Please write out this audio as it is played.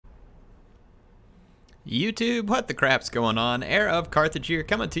YouTube, what the crap's going on? Heir of Carthage here,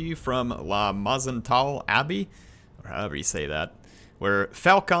 coming to you from La Mazental Abbey, or however you say that, where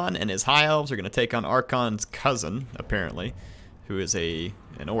Falcon and his high elves are going to take on Archon's cousin, apparently, who is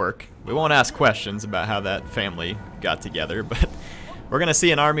an orc. We won't ask questions about how that family got together, but we're going to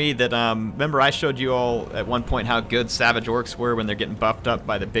see an army that, remember I showed you all at one point how good Savage Orcs were when they're getting buffed up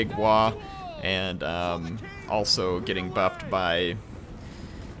by the big WA, and also getting buffed by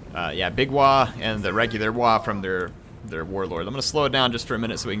Big Wah and the regular Wah from their warlord. I'm going to slow it down just for a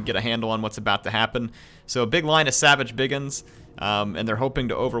minute so we can get a handle on what's about to happen. So a big line of Savage Biggins, and they're hoping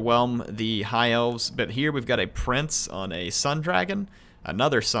to overwhelm the High Elves. But here we've got a Prince on a Sun Dragon,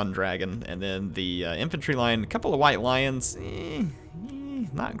 another Sun Dragon, and then the infantry line, a couple of White Lions.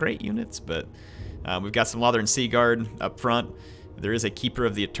 Not great units, but we've got some Lothern Sea Guard up front. There is a Keeper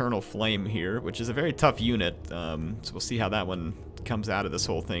of the Eternal Flame here, which is a very tough unit, so we'll see how that one comes out of this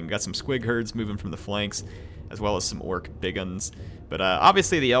whole thing. Got some Squig Herds moving from the flanks, as well as some Orc Biggins. But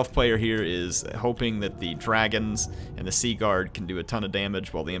obviously the Elf player here is hoping that the Dragons and the Sea Guard can do a ton of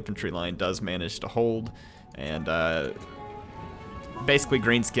damage while the infantry line does manage to hold. And basically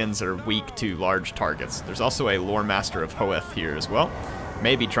Greenskins are weak to large targets. There's also a Lore Master of Hoeth here as well.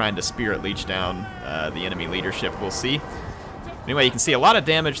 Maybe trying to Spirit Leech down the enemy leadership, we'll see. Anyway, you can see a lot of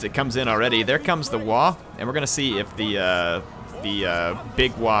damage that comes in already. There comes the Wah, and we're going to see if the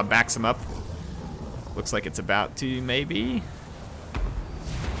big Wah backs him up. Looks like it's about to, maybe.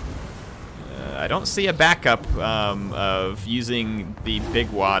 I don't see a backup of using the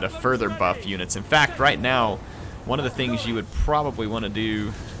big Wah to further buff units. In fact, right now, one of the things you would probably want to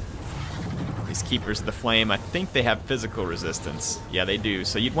do, these Keepers of the Flame, I think they have physical resistance. Yeah, they do.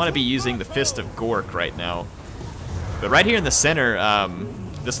 So you'd want to be using the Fist of Gork right now. But right here in the center,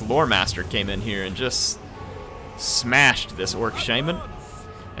 this Lore Master came in here and just smashed this Orc Shaman.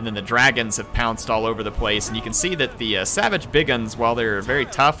 And then the Dragons have pounced all over the place. And you can see that the Savage Biggins, while they're very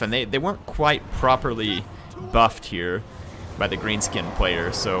tough, and they weren't quite properly buffed here by the Greenskin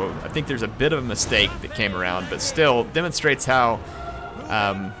player. So I think there's a bit of a mistake that came around, but still demonstrates how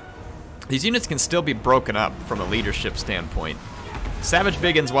these units can still be broken up from a leadership standpoint. Savage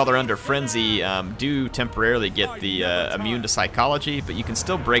Biggins, while they're under Frenzy, do temporarily get the immune to Psychology, but you can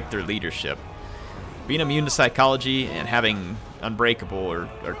still break their leadership. Being immune to Psychology and having Unbreakable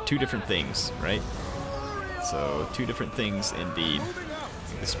are two different things, right? So, two different things indeed.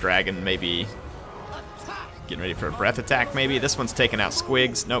 This Dragon maybe getting ready for a Breath Attack, maybe. This one's taking out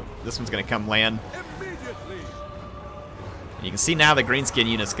Squigs. Nope, this one's going to come land. And you can see now the Greenskin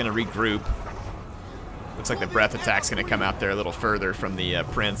unit's going to regroup. Looks like the Breath Attack's going to come out there a little further from the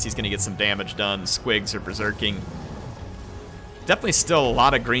Prince. He's going to get some damage done. Squigs are berserking. Definitely still a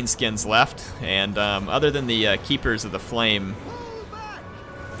lot of Greenskins left, and other than the Keepers of the Flame,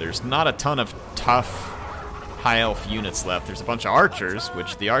 there's not a ton of tough High Elf units left. There's a bunch of Archers,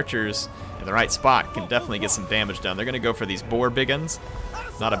 which the Archers in the right spot can definitely get some damage done. They're going to go for these Boar Biggins.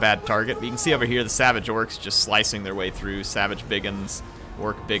 Not a bad target. But you can see over here the Savage Orcs just slicing their way through. Savage Biggins,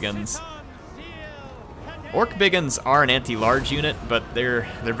 Orc Biggins. Orc Biggins are an anti-large unit, but they're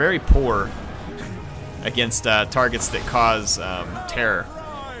very poor against targets that cause terror.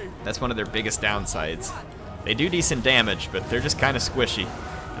 That's one of their biggest downsides. They do decent damage, but they're just kind of squishy,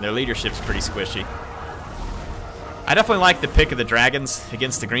 and their leadership's pretty squishy. I definitely like the pick of the Dragons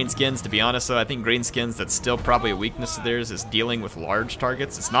against the Greenskins, to be honest, though. I think Greenskins, that's still probably a weakness of theirs, is dealing with large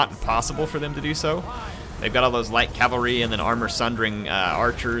targets. It's not impossible for them to do so. They've got all those light cavalry and then armor sundering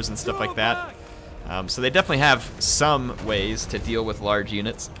archers and stuff like that. So they definitely have some ways to deal with large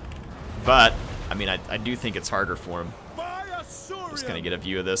units, but I mean, I do think it's harder for them. Just gonna get a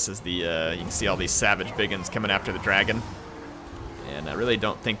view of this as the you can see all these Savage Biggins coming after the Dragon, and I really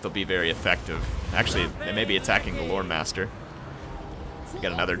don't think they'll be very effective. Actually, they may be attacking the Lore Master. We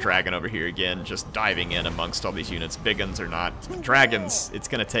got another Dragon over here again, just diving in amongst all these units. Biggins or not, Dragons. It's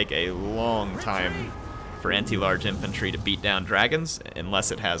gonna take a long time for anti-large infantry to beat down Dragons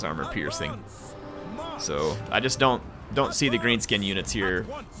unless it has armor piercing. So I just don't see the Greenskin units here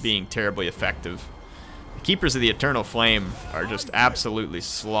being terribly effective. The Keepers of the Eternal Flame are just absolutely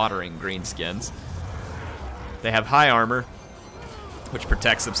slaughtering Greenskins. They have high armor, which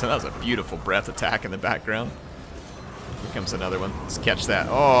protects them. So that was a beautiful Breath Attack in the background. Here comes another one. Let's catch that.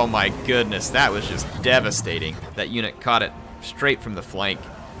 Oh my goodness, that was just devastating. That unit caught it straight from the flank.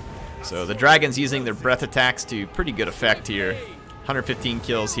 So the Dragons using their Breath Attacks to pretty good effect here. 115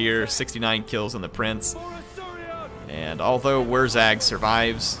 kills here, 69 kills on the Prince. And although Wurzag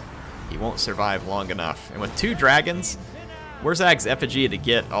survives, he won't survive long enough. And with two Dragons, Wurzag's effigy to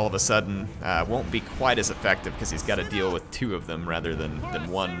get all of a sudden won't be quite as effective because he's got to deal with two of them rather than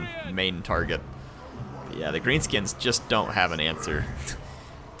one main target. Yeah, the greenskins just don't have an answer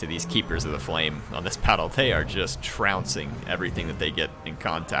to these Keepers of the Flame on this battle. They are just trouncing everything that they get in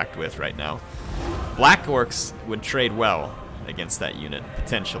contact with right now. Black Orcs would trade well against that unit,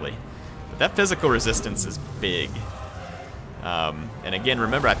 potentially. But that physical resistance is big. And again,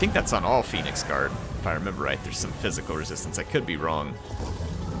 remember, I think that's on all Phoenix Guard. If I remember right, there's some physical resistance. I could be wrong.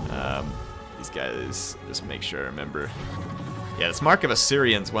 These guys, just make sure I remember. Yeah, this Mark of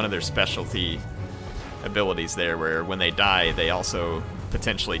Assyrian's one of their specialty abilities there, where when they die, they also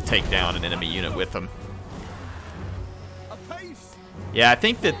potentially take down an enemy unit with them. Yeah, I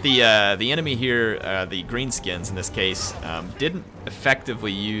think that the enemy here, the greenskins in this case, didn't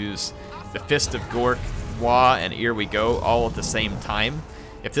effectively use the Fist of Gork, Wa, and Here We Go all at the same time.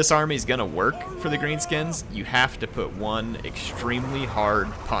 If this army is going to work for the greenskins, you have to put one extremely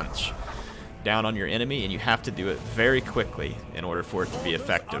hard punch down on your enemy, and you have to do it very quickly in order for it to be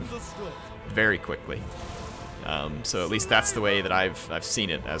effective. Very quickly. So at least that's the way that I've seen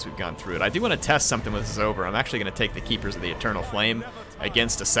it as we've gone through it. I do want to test something when this is over. I'm actually going to take the Keepers of the Eternal Flame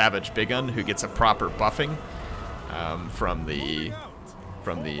against a Savage Big Gun who gets a proper buffing from the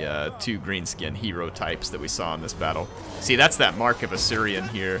two greenskin hero types that we saw in this battle. See, that's that Mark of Assyrian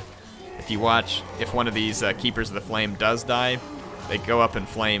here. If you watch, if one of these Keepers of the Flame does die, they go up in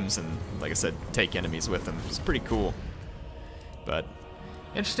flames and, like I said, take enemies with them. It's pretty cool. But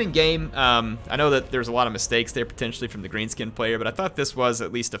interesting game. I know that there's a lot of mistakes there potentially from the greenskin player, but I thought this was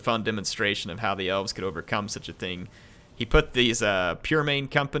at least a fun demonstration of how the elves could overcome such a thing. He put these Pure Main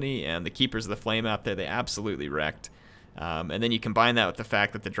Company and the Keepers of the Flame out there. They absolutely wrecked. And then you combine that with the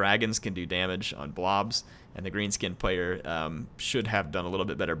fact that the dragons can do damage on blobs, and the greenskin player should have done a little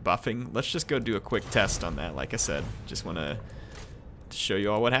bit better buffing. Let's just go do a quick test on that. Like I said, just want to show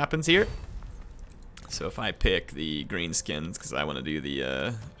you all what happens here. So if I pick the greenskins, because I want to do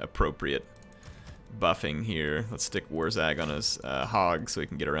the appropriate buffing here, let's stick Warzag on his hog so he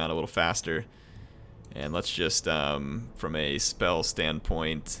can get around a little faster. And let's just, from a spell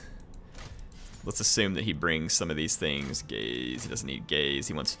standpoint, let's assume that he brings some of these things. Gaze, he doesn't need Gaze.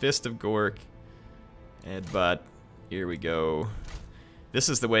 He wants Fist of Gork, Headbutt. Here we go. This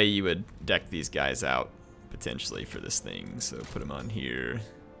is the way you would deck these guys out, potentially, for this thing. So put him on here.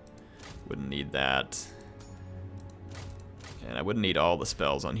 Wouldn't need that. And I wouldn't need all the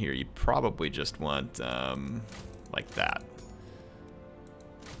spells on here. You probably just want, like that.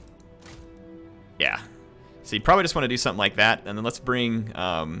 Yeah. So you probably just want to do something like that, and then let's bring,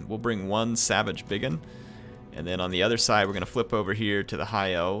 we'll bring one Savage Biggin, and then on the other side we're going to flip over here to the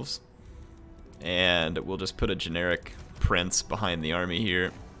High Elves, and we'll just put a generic Prince behind the army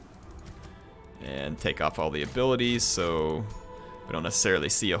here, and take off all the abilities, so we don't necessarily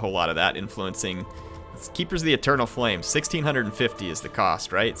see a whole lot of that influencing. It's Keepers of the Eternal Flame, 1650 is the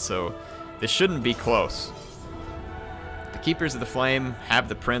cost, right? So this shouldn't be close. Keepers of the Flame have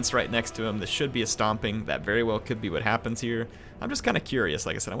the Prince right next to him. This should be a stomping. That very well could be what happens here. I'm just kind of curious.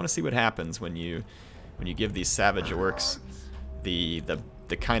 Like I said, I want to see what happens when you give these Savage Orcs the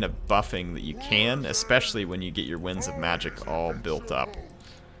kind of buffing that you can, especially when you get your Winds of Magic all built up.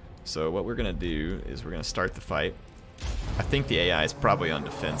 So what we're going to do is we're going to start the fight. I think the AI is probably on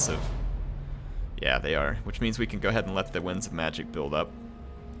defensive. Yeah, they are, which means we can go ahead and let the Winds of Magic build up.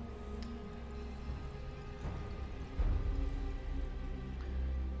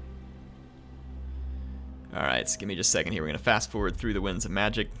 Alright, so give me just a second here. We're going to fast forward through the Winds of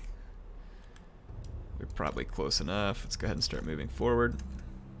Magic. We're probably close enough. Let's go ahead and start moving forward.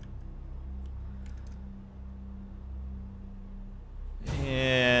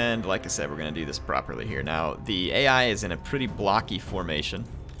 And like I said, we're going to do this properly here. Now, the AI is in a pretty blocky formation.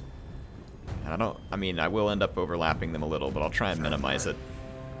 And I will end up overlapping them a little, but I'll try and minimize it.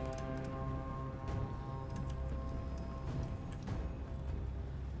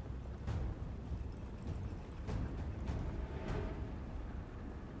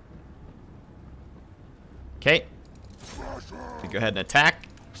 Okay. We go ahead and attack.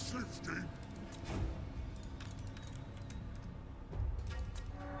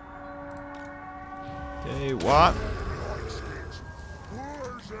 Okay, what?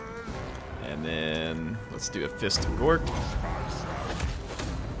 And then let's do a Fist of Gork.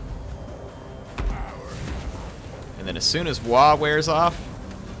 And then as soon as Wa wears off,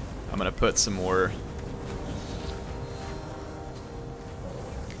 I'm gonna put some more.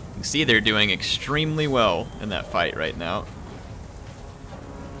 You can see they're doing extremely well in that fight right now.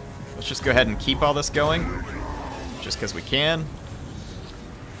 Let's just go ahead and keep all this going, just because we can.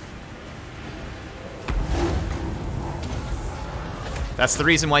 That's the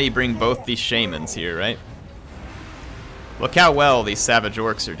reason why you bring both these shamans here, right? Look how well these Savage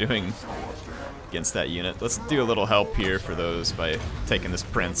Orcs are doing against that unit. Let's do a little help here for those by taking this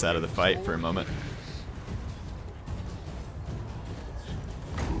prince out of the fight for a moment.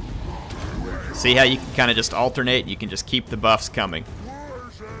 See how you can kind of just alternate? You can just keep the buffs coming.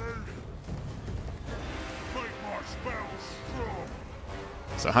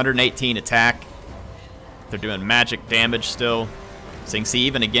 So 118 attack. They're doing magic damage still. So you can see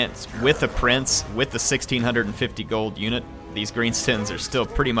even against, with a prince, with the 1650 gold unit, these greenskins are still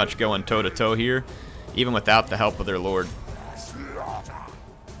pretty much going toe-to-toe here, even without the help of their lord.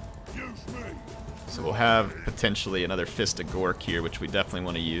 So we'll have potentially another Fist of Gork here, which we definitely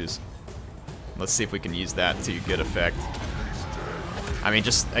want to use. Let's see if we can use that to good effect. I mean,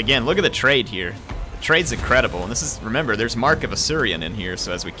 just, again, look at the trade here. The trade's incredible, and this is, remember, there's Mark of Asuryan in here,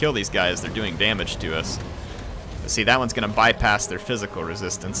 so as we kill these guys, they're doing damage to us. But see, that one's going to bypass their physical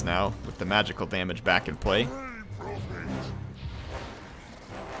resistance now, with the magical damage back in play.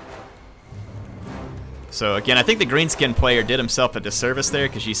 So again, I think the greenskin player did himself a disservice there,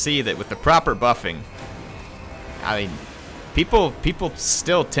 because you see that with the proper buffing, I mean, people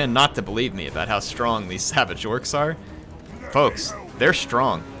still tend not to believe me about how strong these Savage Orcs are. Folks, they're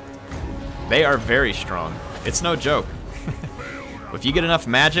strong. They are very strong. It's no joke. If you get enough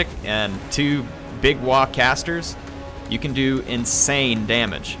magic and 2 big Wa casters, you can do insane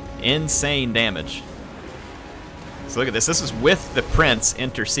damage. Insane damage. So look at this. This is with the Prince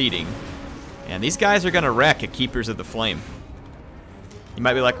interceding. And these guys are going to wreck at Keepers of the Flame. You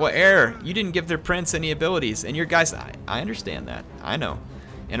might be like, well, Heir, you didn't give their Prince any abilities. And your guys, I understand that. I know.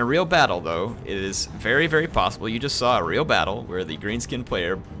 In a real battle, though, it is very, very possible. You just saw a real battle where the greenskin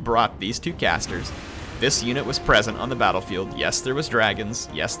player brought these 2 casters. This unit was present on the battlefield. Yes, there was dragons.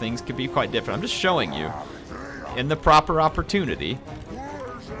 Yes, things could be quite different. I'm just showing you, in the proper opportunity,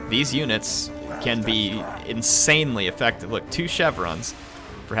 these units can be insanely effective. Look, 2 chevrons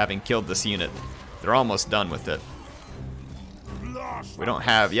for having killed this unit. They're almost done with it. We don't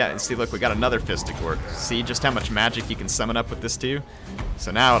have, yeah, and see, look, we got another Fist of Gork. See just how much magic you can summon up with this too?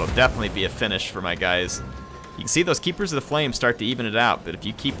 So now it'll definitely be a finish for my guys. You can see those Keepers of the Flame start to even it out, but if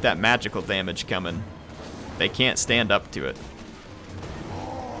you keep that magical damage coming, they can't stand up to it.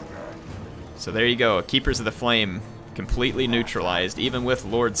 So there you go, Keepers of the Flame completely neutralized, even with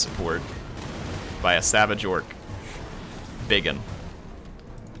Lord support, by a Savage Orc. Biggin.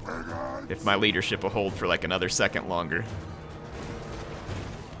 If my leadership will hold for like another second longer.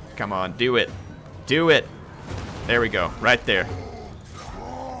 Come on, do it. Do it. There we go, right there.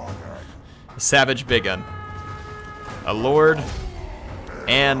 Savage Biggin. A Lord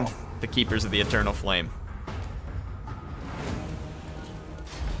and the Keepers of the Eternal Flame.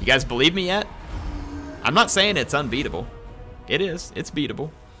 You guys believe me yet? I'm not saying it's unbeatable. It is. It's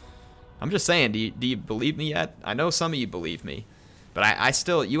beatable. I'm just saying, do you believe me yet? I know some of you believe me. But I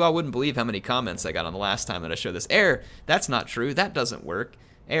still, you all wouldn't believe how many comments I got on the last time that I showed this. Heir, that's not true. That doesn't work.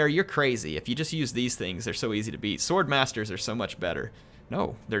 Heir, you're crazy. If you just use these things, they're so easy to beat. Sword Masters are so much better.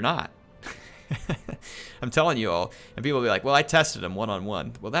 No, they're not. I'm telling you all. And people will be like, well, I tested them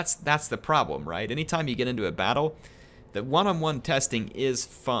one-on-one. Well, that's the problem, right? Anytime you get into a battle, the one-on-one testing is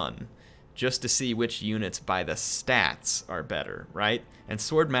fun, just to see which units by the stats are better, right? And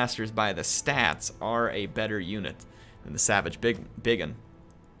Sword Masters by the stats are a better unit than the Savage Biggin.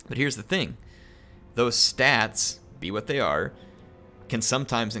 But here's the thing. Those stats, be what they are, can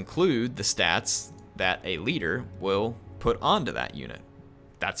sometimes include the stats that a leader will put onto that unit.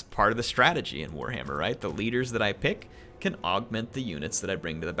 That's part of the strategy in Warhammer, right? The leaders that I pick can augment the units that I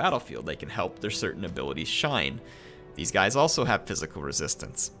bring to the battlefield. They can help their certain abilities shine. These guys also have physical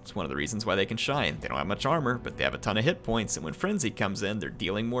resistance. It's one of the reasons why they can shine. They don't have much armor, but they have a ton of hit points, and when Frenzy comes in, they're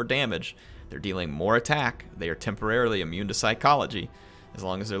dealing more damage. They're dealing more attack. They are temporarily immune to psychology, as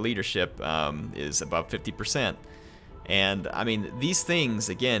long as their leadership is above 50%. And, I mean, these things,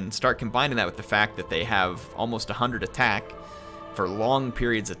 again, start combining that with the fact that they have almost 100 attack for long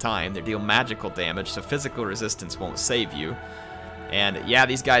periods of time. They deal magical damage, so physical resistance won't save you. And, yeah,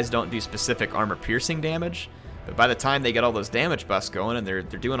 these guys don't do specific armor-piercing damage, but by the time they get all those damage buffs going and they're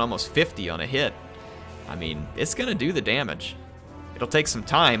doing almost 50 on a hit, I mean, it's going to do the damage. It'll take some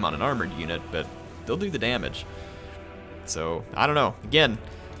time on an armored unit, but they'll do the damage. So, I don't know. Again,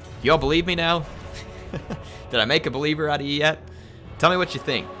 y'all believe me now? Did I make a believer out of you yet? Tell me what you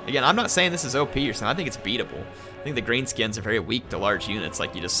think. Again, I'm not saying this is OP or something. I think it's beatable. I think the greenskins are very weak to large units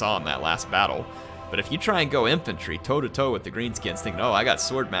like you just saw in that last battle. But if you try and go infantry toe-to-toe with the greenskins thinking, oh, I got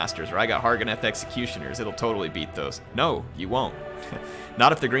sword masters or I got Hargoneth executioners, it'll totally beat those. No, you won't.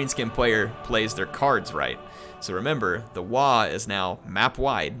 Not if the greenskin player plays their cards right. So remember, the Wa is now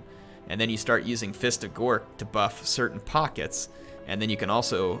map-wide, and then you start using Fist of Gork to buff certain pockets, And then you can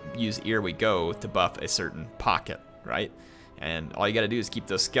also use Here We Go to buff a certain pocket, right? And all you got to do is keep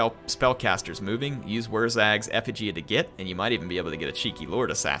those spellcasters moving, use Wurzag's Effigy to get, and you might even be able to get a cheeky Lord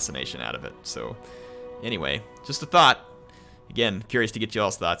Assassination out of it. So, anyway, just a thought. Again, curious to get you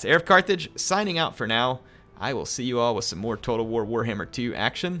all's thoughts. HeirofCarthage signing out for now. I will see you all with some more Total War Warhammer 2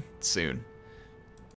 action soon.